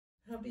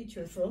I'll be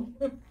truthful.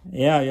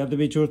 Yeah, you have to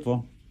be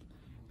truthful.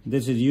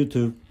 This is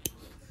YouTube.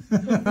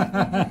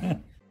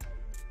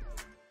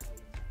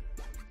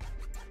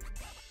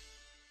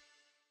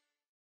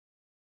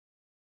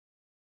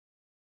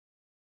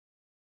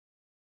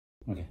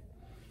 Okay.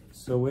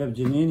 So we have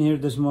Janine here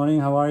this morning.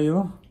 How are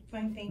you?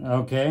 Fine, thank you.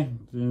 Okay.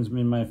 Janine's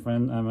been my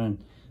friend. I'm a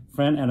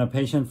friend and a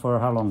patient for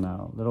how long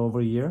now? A little over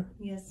a year?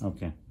 Yes.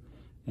 Okay.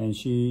 And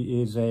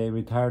she is a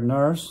retired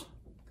nurse,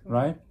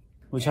 right?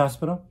 Which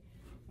hospital?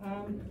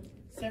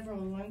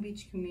 Several Long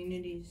Beach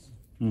communities.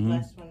 Mm-hmm.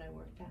 Last one I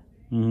worked at.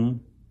 Mm-hmm.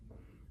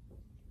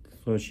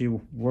 So she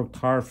worked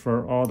hard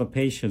for all the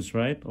patients,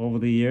 right? Over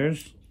the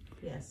years?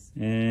 Yes.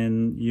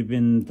 And you've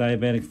been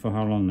diabetic for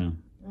how long now?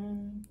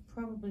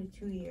 Probably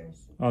 2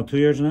 years. Oh, 2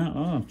 years now?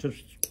 Oh,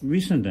 just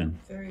recent then.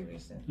 Very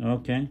recent.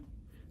 Okay.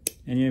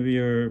 Any of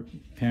your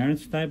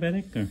parents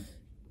diabetic?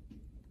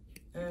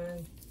 Or?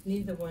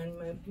 Neither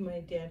one.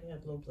 My dad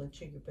had low blood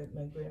sugar, but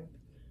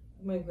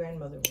my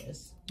grandmother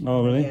was.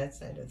 Oh, really? My dad's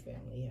side of the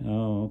family, yeah.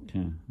 Oh,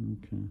 okay.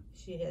 Okay.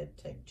 She had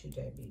type 2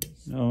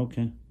 diabetes. Oh,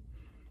 okay.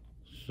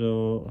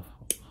 So,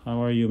 how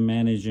are you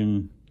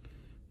managing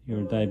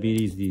your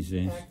diabetes these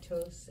days?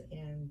 Lactose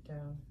and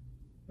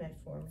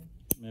metformin.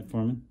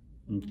 Metformin?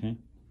 Okay.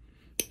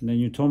 And then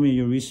you told me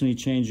you recently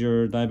changed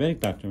your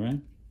diabetic doctor,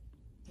 right?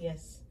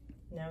 Yes.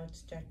 Now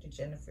it's Dr.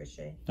 Jennifer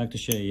Shea. Dr.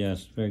 Shea,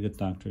 yes. Very good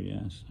doctor,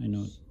 yes. I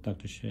know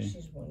Dr. Shea.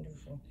 She's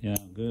wonderful. Yeah,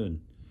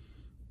 good.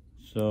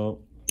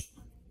 So,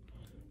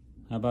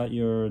 how about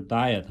your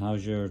diet?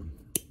 How's your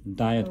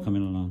diet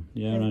coming along?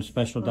 You on a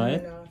special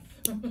diet?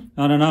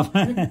 On and off.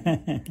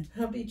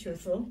 I'll be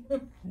truthful.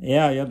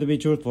 Yeah, you have to be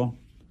truthful.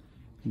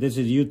 This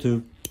is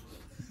YouTube.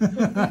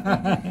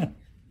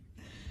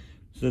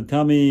 So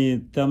tell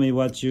me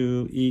what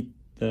you eat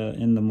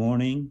in the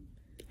morning.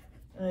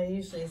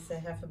 Usually it's a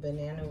half a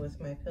banana with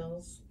my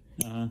pills.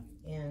 Uh-huh.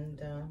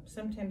 And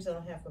sometimes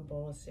I'll have a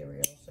bowl of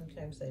cereal.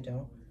 Sometimes I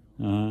don't.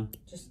 Uh-huh.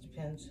 Just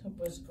depends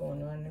what's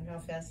going on and how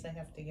fast I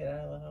have to get out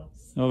of the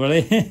house. Oh,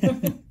 really?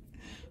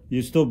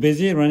 You still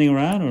busy running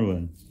around or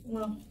what?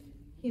 Well,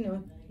 you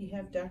know, you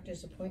have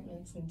doctor's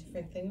appointments and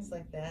different things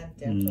like that.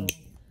 Dental,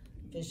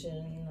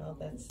 vision, all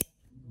that stuff.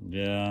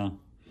 Yeah.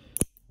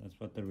 That's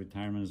what the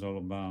retirement is all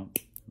about,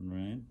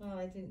 right? Oh,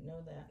 I didn't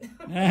know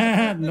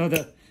that. No,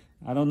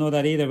 I don't know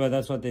that either, but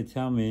that's what they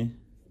tell me.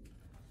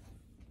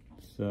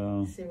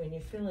 So. See, when you're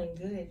feeling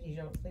good, you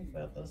don't think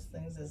about those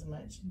things as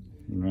much.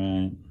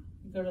 Right.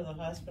 You go to the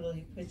hospital,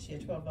 he puts you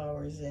 12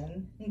 hours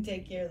in and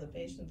take care of the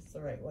patients the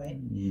right way.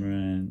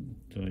 Right.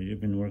 So you've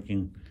been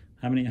working.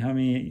 How many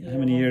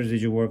years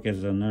did you work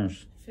as a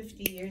nurse?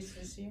 50 years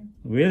this year.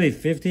 Really?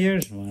 50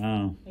 years?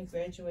 Wow. I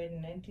graduated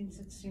in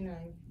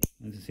 1969.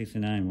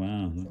 1969.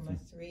 Wow. From a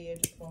 3-year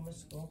diploma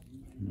school.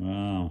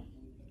 Wow.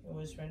 It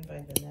was run by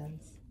the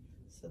nuns,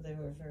 so they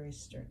were very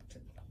strict.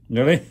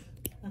 Really?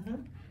 Uh-huh.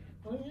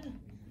 Oh, yeah.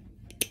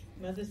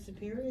 Mother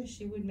Superior,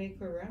 she would make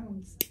her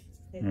rounds.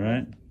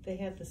 They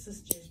had the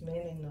sisters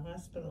manning the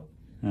hospital,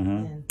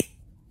 and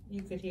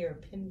you could hear a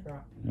pin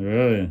drop.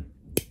 Really?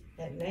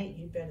 At night,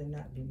 you better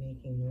not be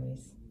making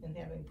noise and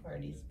having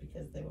parties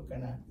because they were going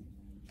to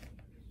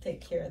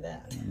take care of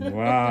that.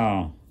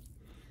 Wow.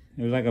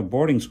 It was like a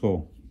boarding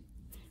school.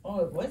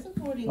 Oh, it was a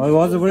boarding school. Oh, it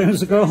was a boarding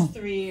school? First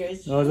 3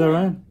 years. Oh, is that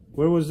right?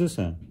 Where was this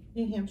at?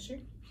 New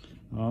Hampshire.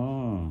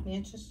 Oh.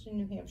 Manchester,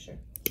 New Hampshire.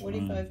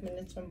 45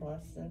 minutes from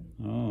Boston.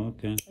 Oh,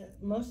 okay.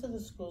 Most of the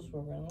schools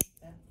were run like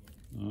that.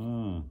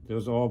 Oh, there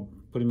was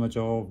pretty much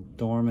all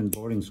dorm and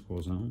boarding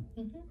schools, huh?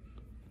 Mm-hmm.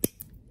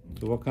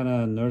 So what kind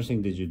of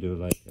nursing did you do?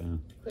 Like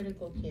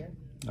critical care.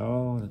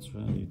 Oh, that's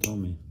right. You told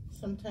me.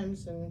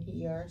 Sometimes in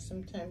ER,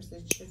 sometimes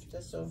they shift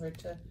us over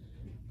to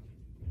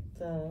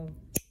the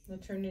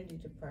maternity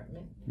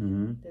department.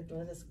 They'd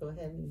let us go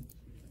ahead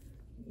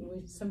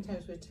and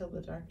sometimes we'd tell the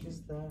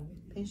doctors the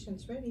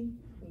patient's ready,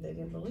 and they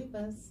didn't believe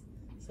us.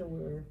 So we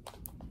were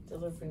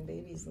delivering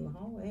babies in the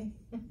hallway.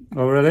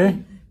 Oh,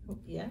 really?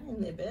 Yeah,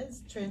 in their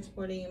beds,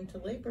 transporting them to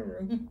labor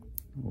room.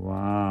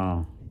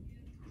 Wow.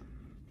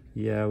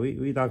 Yeah,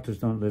 we doctors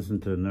don't listen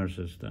to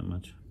nurses that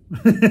much.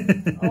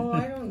 Oh,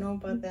 I don't know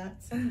about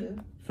that. Some do.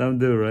 Some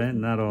do, right?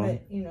 Not all.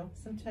 But, you know,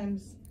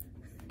 sometimes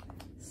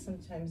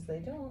they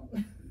don't.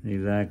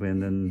 Exactly,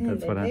 and then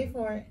that's what happens. They pay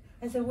for it.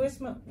 I said, where's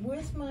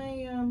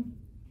my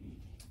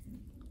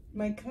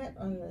my cut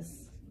on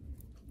this?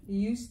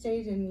 You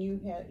stayed and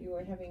you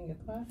were having your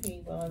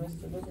coffee while I was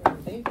delivering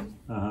the baby.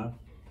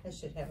 I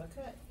should have a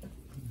cut.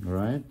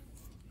 Right.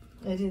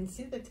 I didn't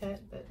see the cut,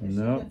 but I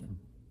no.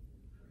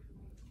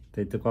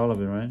 They took all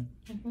of it, right?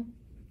 A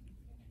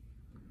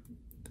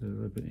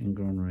little bit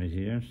ingrown right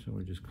here, so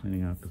we're just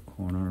cleaning out the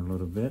corner a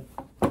little bit.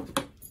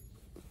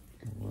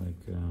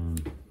 Like,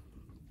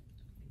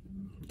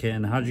 okay,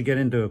 and how'd you get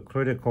into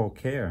critical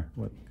care?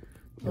 What?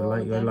 You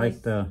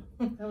like the?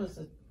 That was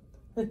a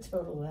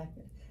total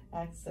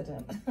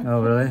accident.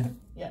 Oh, really?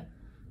 Yeah.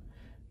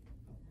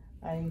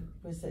 I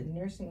was at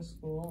nursing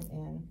school,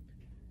 and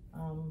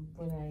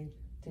when I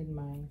did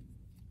my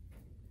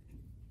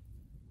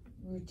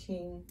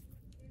routine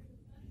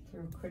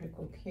through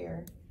critical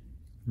care,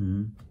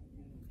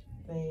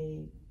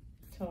 they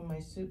told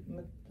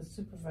the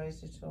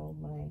supervisor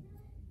told my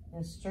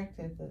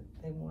instructor that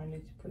they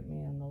wanted to put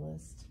me on the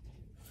list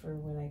for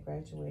when I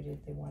graduated.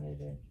 They wanted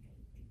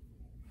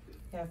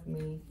to have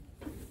me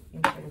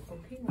in critical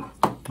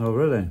care. Oh,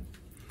 really?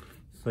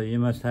 So you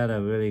must have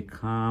a really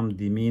calm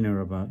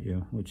demeanor about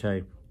you, which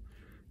I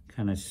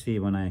kind of see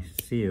when I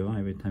see you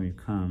every time you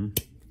come,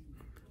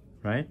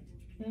 right?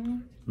 Mm-hmm.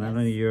 Not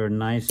only you're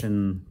nice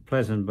and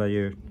pleasant, but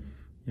you're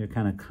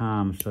kind of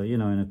calm. So, you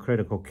know, in a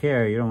critical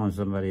care, you don't want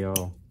somebody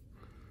all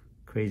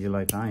crazy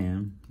like I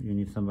am. You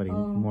need somebody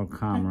more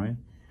calm, right?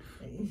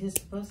 You're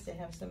supposed to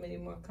have somebody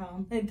more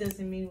calm. It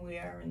doesn't mean we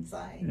are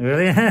inside.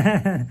 Really?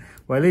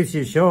 Well, at least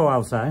you show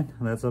outside.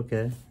 That's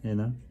okay, you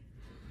know.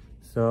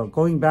 So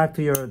going back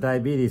to your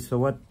diabetes, so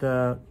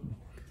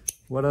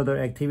what other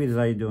activities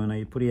are you doing? Are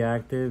you pretty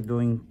active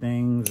doing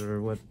things,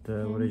 or what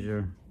is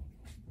your...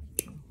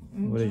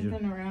 I'm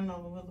jumping around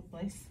all over the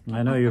place.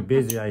 I know you're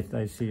busy.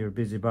 I see your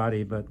busy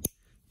body, but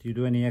do you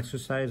do any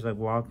exercise like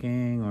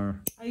walking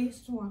or? I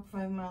used to walk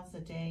 5 miles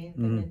a day,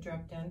 then it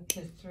dropped down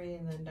to 3,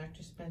 and then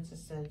Dr. Spencer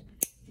said,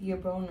 you're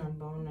bone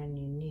on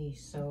your knee,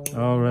 so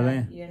oh,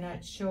 really? You're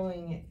not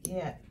showing it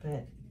yet,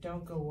 but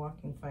don't go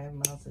walking 5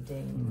 miles a day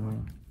anymore.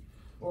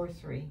 Or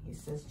 3. He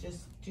says,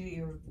 just do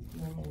your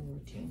normal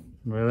routine.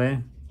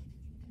 Really?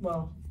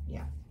 Well,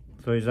 yeah.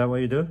 So is that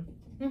what you do?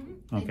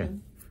 Mm-hmm. Okay.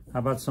 How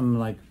about some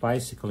like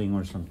bicycling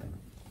or something?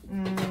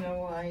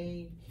 No,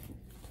 I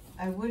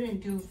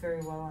wouldn't do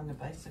very well on the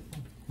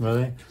bicycle.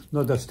 Really?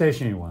 No, the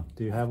stationary one.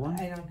 Do you have one?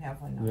 I don't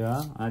have one. No.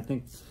 Yeah, I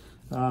think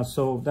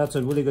so. That's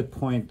a really good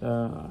point.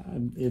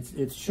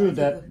 It's true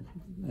that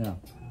yeah.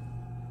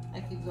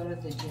 I could go to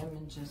the gym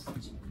and just.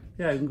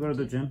 Yeah, you can go to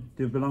the gym.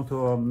 Do you belong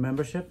to a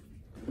membership?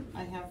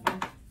 I have one.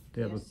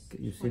 Do you have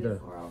you see the?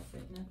 24-hour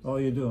fitness. Oh,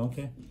 you do.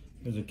 Okay.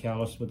 There's a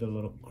callus with a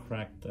little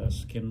cracked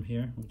skin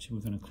here, which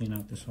we're going to clean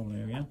out this whole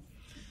area.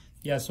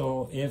 Yeah,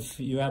 so if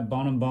you have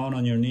bone and bone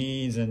on your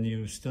knees and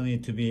you still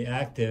need to be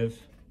active,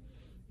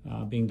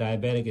 being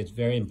diabetic, it's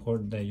very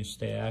important that you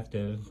stay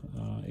active,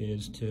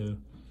 is to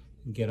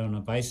get on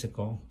a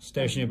bicycle,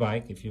 stationary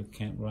bike. If you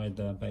can't ride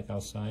the bike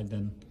outside,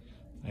 then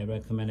I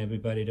recommend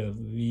everybody to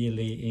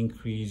really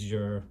increase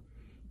your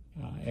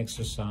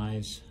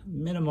exercise,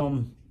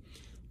 minimum,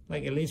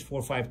 like at least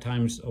 4 or 5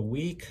 times a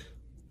week.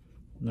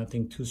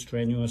 Nothing too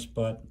strenuous,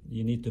 but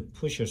you need to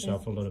push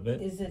yourself a little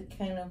bit. Is it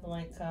kind of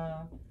like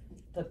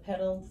the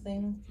pedal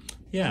thing?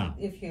 Yeah.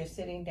 If you're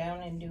sitting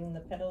down and doing the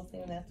pedal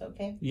thing, that's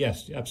okay?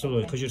 Yes,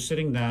 absolutely. Because you're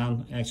sitting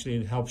down, actually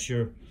it helps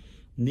your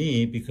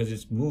knee because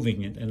it's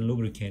moving it and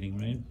lubricating,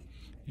 right?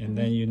 And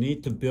then you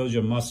need to build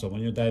your muscle.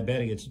 When you're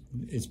diabetic,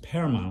 it's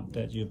paramount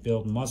that you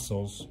build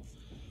muscles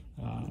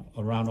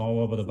around all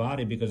over the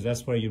body, because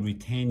that's where you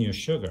retain your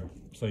sugar.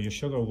 So your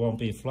sugar won't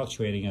be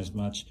fluctuating as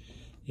much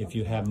if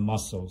you have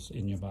muscles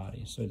in your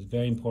body. So it's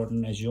very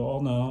important. As you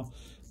all know,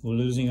 we're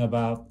losing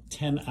about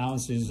 10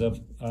 ounces of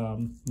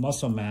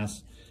muscle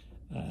mass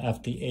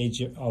at the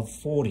age of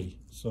 40.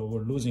 So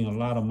we're losing a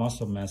lot of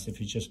muscle mass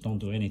if you just don't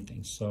do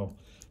anything. So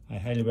I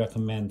highly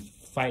recommend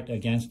fight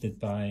against it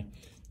by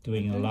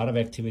doing a lot of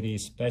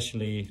activities,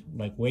 especially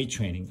like weight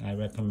training. I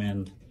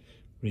recommend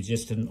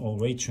resistant or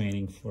weight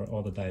training for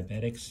all the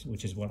diabetics,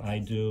 which is what I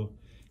do.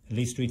 At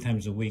least 3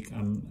 times a week,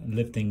 I'm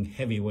lifting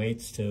heavy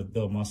weights to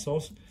build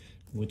muscles,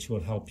 which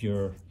will help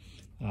your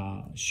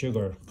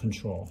sugar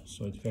control.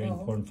 So it's very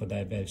important for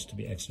diabetics to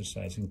be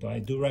exercising. But I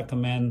do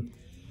recommend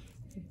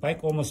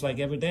bike almost like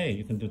every day.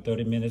 You can do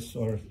 30 minutes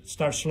or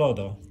start slow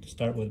though.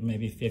 Start with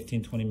maybe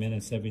 15, 20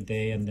 minutes every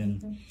day, and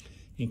then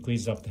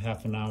increase up to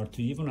half an hour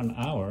to even an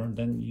hour.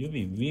 Then you'll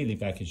be really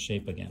back in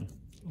shape again,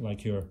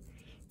 like your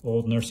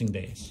old nursing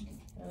days.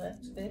 Well,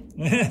 that's good.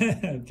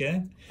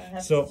 Okay. I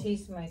have So, to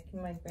teach my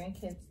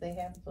grandkids. They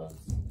have those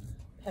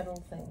pedal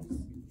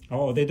things.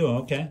 oh, they do.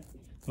 Okay.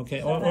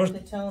 Okay. So I have to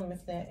tell them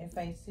if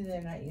I see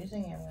they're not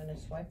using it, I'm going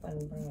to swipe one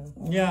and bring them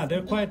home. Yeah,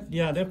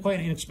 they're quite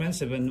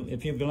inexpensive. And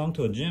if you belong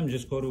to a gym,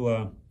 just go to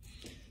a,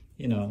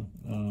 you know,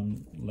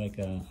 like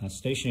a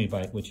stationary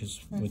bike, which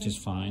is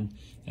fine.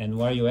 And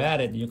while you're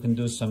at it, you can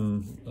do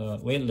some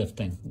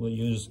weightlifting. We'll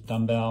use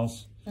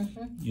dumbbells,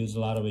 use a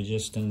lot of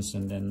resistance,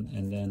 and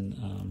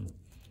then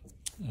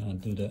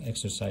do the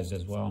exercise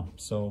as well.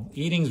 So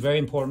eating is very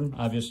important.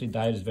 Obviously,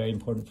 diet is very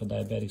important for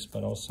diabetics,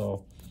 but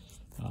also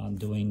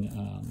doing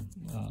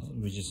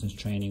resistance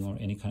training or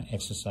any kind of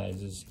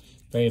exercise is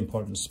very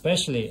important,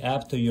 especially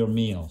after your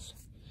meals.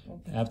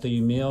 After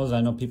your meals,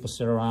 I know people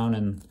sit around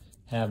and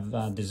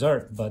have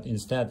dessert, but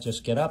instead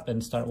just get up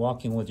and start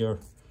walking with your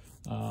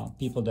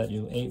people that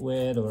you ate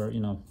with, or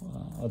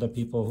other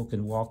people who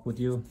can walk with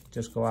you.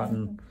 Just go out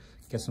and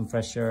get some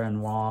fresh air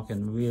and walk,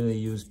 and really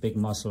use big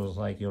muscles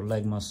like your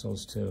leg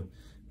muscles to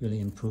really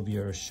improve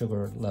your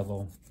sugar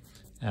level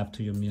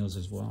after your meals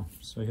as well.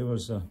 So here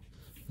was a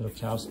little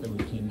callus that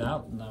we cleaned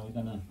out. Now we're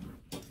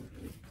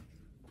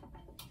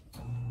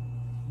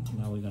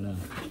gonna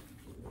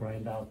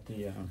grind out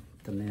the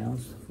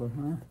nails for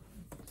her.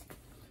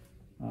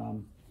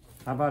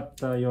 How about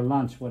your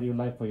lunch? What do you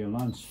like for your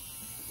lunch?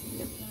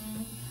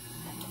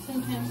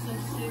 sometimes some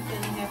soup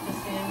and have a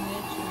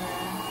sandwich or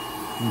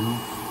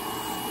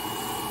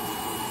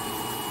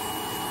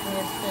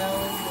a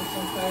salad with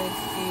some cottage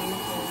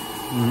cheese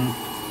and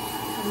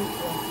fruit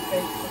or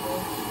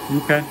vegetables.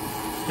 Okay,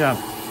 yeah.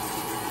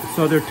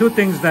 So there are two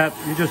things that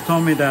you just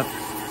told me that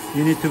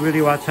you need to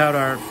really watch out.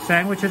 Our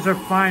sandwiches are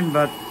fine,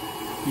 but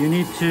you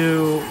need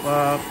to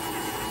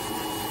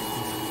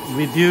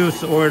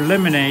reduce or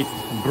eliminate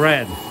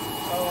bread.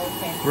 Oh,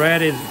 okay.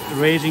 Bread is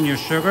raising your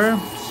sugar,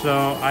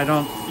 so I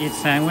don't eat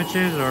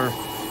sandwiches or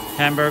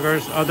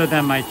hamburgers other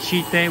than my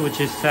cheat day, which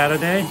is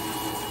Saturday.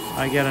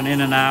 I get an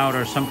In-N-Out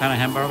or some kind of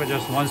hamburger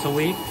just once a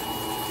week.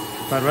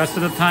 But rest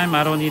of the time,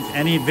 I don't eat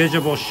any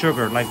visible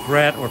sugar like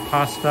bread or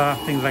pasta,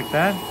 things like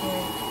that.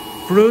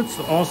 Fruits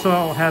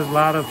also has a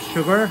lot of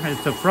sugar.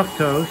 It's the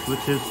fructose,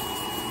 which is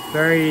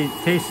very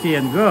tasty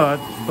and good,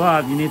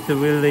 but you need to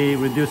really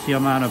reduce the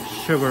amount of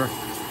sugar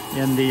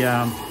in the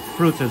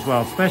fruits as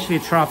well, especially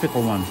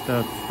tropical ones,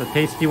 the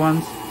tasty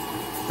ones,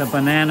 the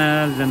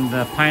bananas and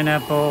the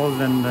pineapples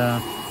and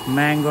the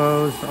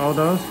mangoes, all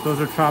those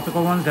are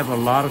tropical ones. They have a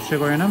lot of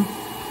sugar in them.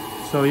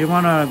 So you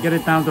want to get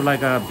it down to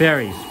like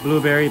berries,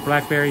 blueberry,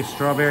 blackberry,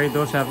 strawberry.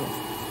 Those have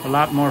a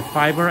lot more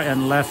fiber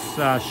and less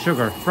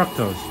sugar,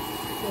 fructose.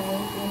 So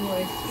when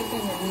we're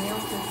skipping a meal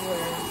because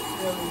we're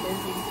really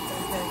busy,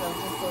 sometimes I'll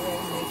just go ahead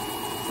and make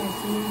some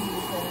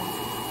smoothies and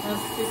I'll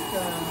stick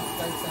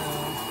like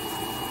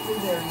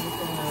blueberries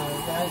and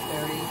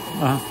raspberries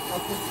and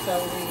I'll put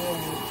celery and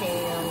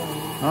kale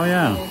and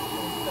spinach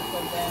and stuff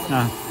like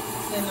that.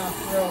 Then I'll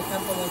throw a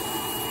couple of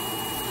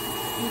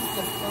scoops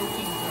of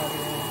protein powder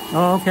in.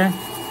 Oh, okay.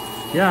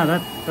 Yeah,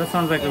 that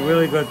sounds like a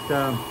really good...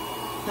 the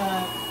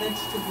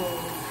vegetable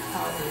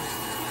powders.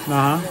 You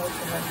know, the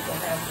ones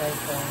that have like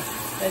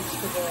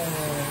vegetable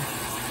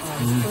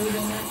and fruit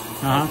in it.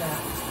 Like that.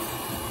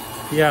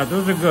 Yeah,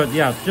 those are good.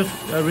 Yeah, just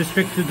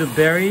restrict to the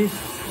berries.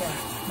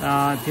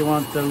 Yeah. If you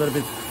want a little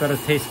bit better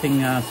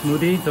tasting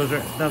smoothie,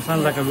 that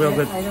sounds like a real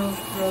good... I don't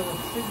throw the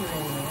sugar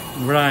in there.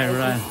 Right.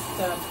 I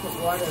just put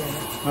water in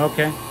it.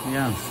 Okay,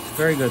 yeah,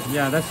 very good.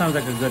 Yeah, that sounds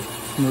like a good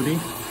smoothie.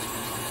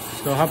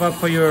 So how about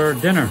for your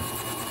dinner?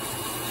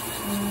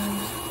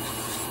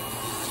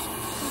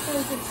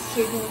 Sometimes it's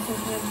chicken,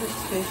 sometimes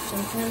it's fish,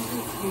 sometimes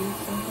it's beef,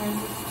 sometimes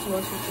it's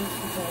pork, it just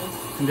depends.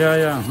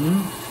 Yeah.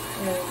 And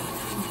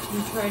we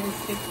try to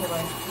stick to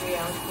like 3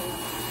 ounces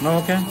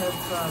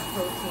of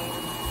protein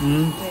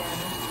and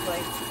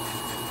like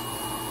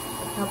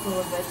a couple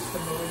of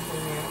vegetables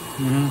in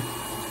there.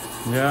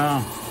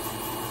 Yeah.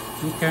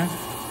 Okay.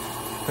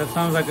 That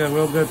sounds like a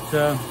real good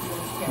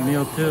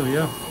meal too.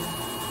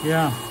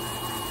 Yeah.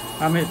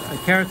 I mean,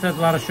 carrots has a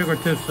lot of sugar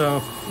too,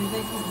 so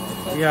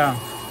yeah.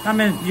 I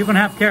mean, you can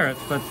have carrots,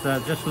 but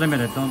just limit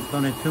it.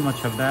 Don't eat too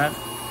much of that.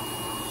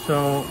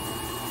 So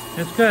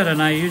it's good,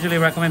 and I usually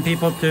recommend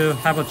people to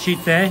have a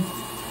cheat day.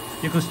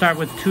 You can start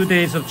with 2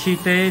 days of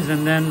cheat days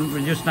and then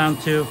reduce down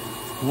to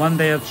 1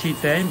 day of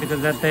cheat day,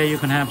 because that day you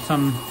can have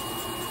some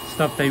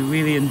stuff they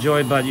really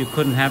enjoy but you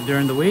couldn't have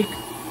during the week.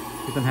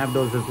 You can have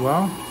those as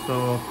well.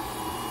 So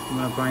I'm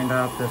going to grind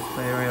out this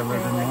area a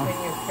little bit more. Like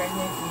when you're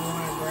pregnant and you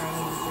want a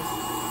brownie, you just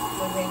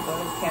go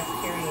to the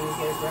cafeteria and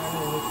get a brownie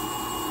and you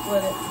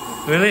split it.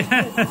 Really? I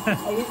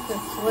used to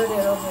split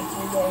it over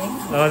 3 days.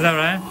 Oh, is that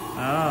right?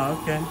 Oh,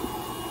 okay.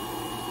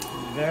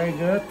 Very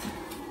good.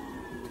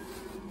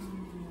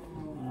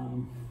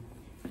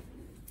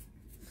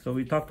 So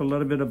we talked a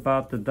little bit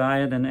about the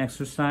diet and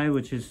exercise,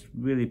 which is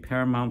really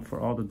paramount for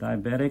all the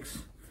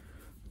diabetics.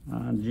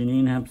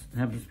 Janine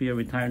happens to be a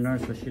retired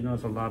nurse, so she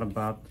knows a lot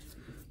about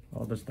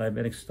all this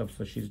diabetic stuff,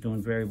 so she's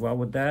doing very well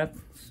with that.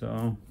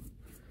 So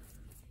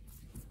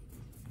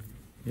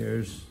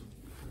here's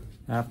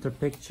after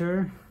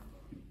picture.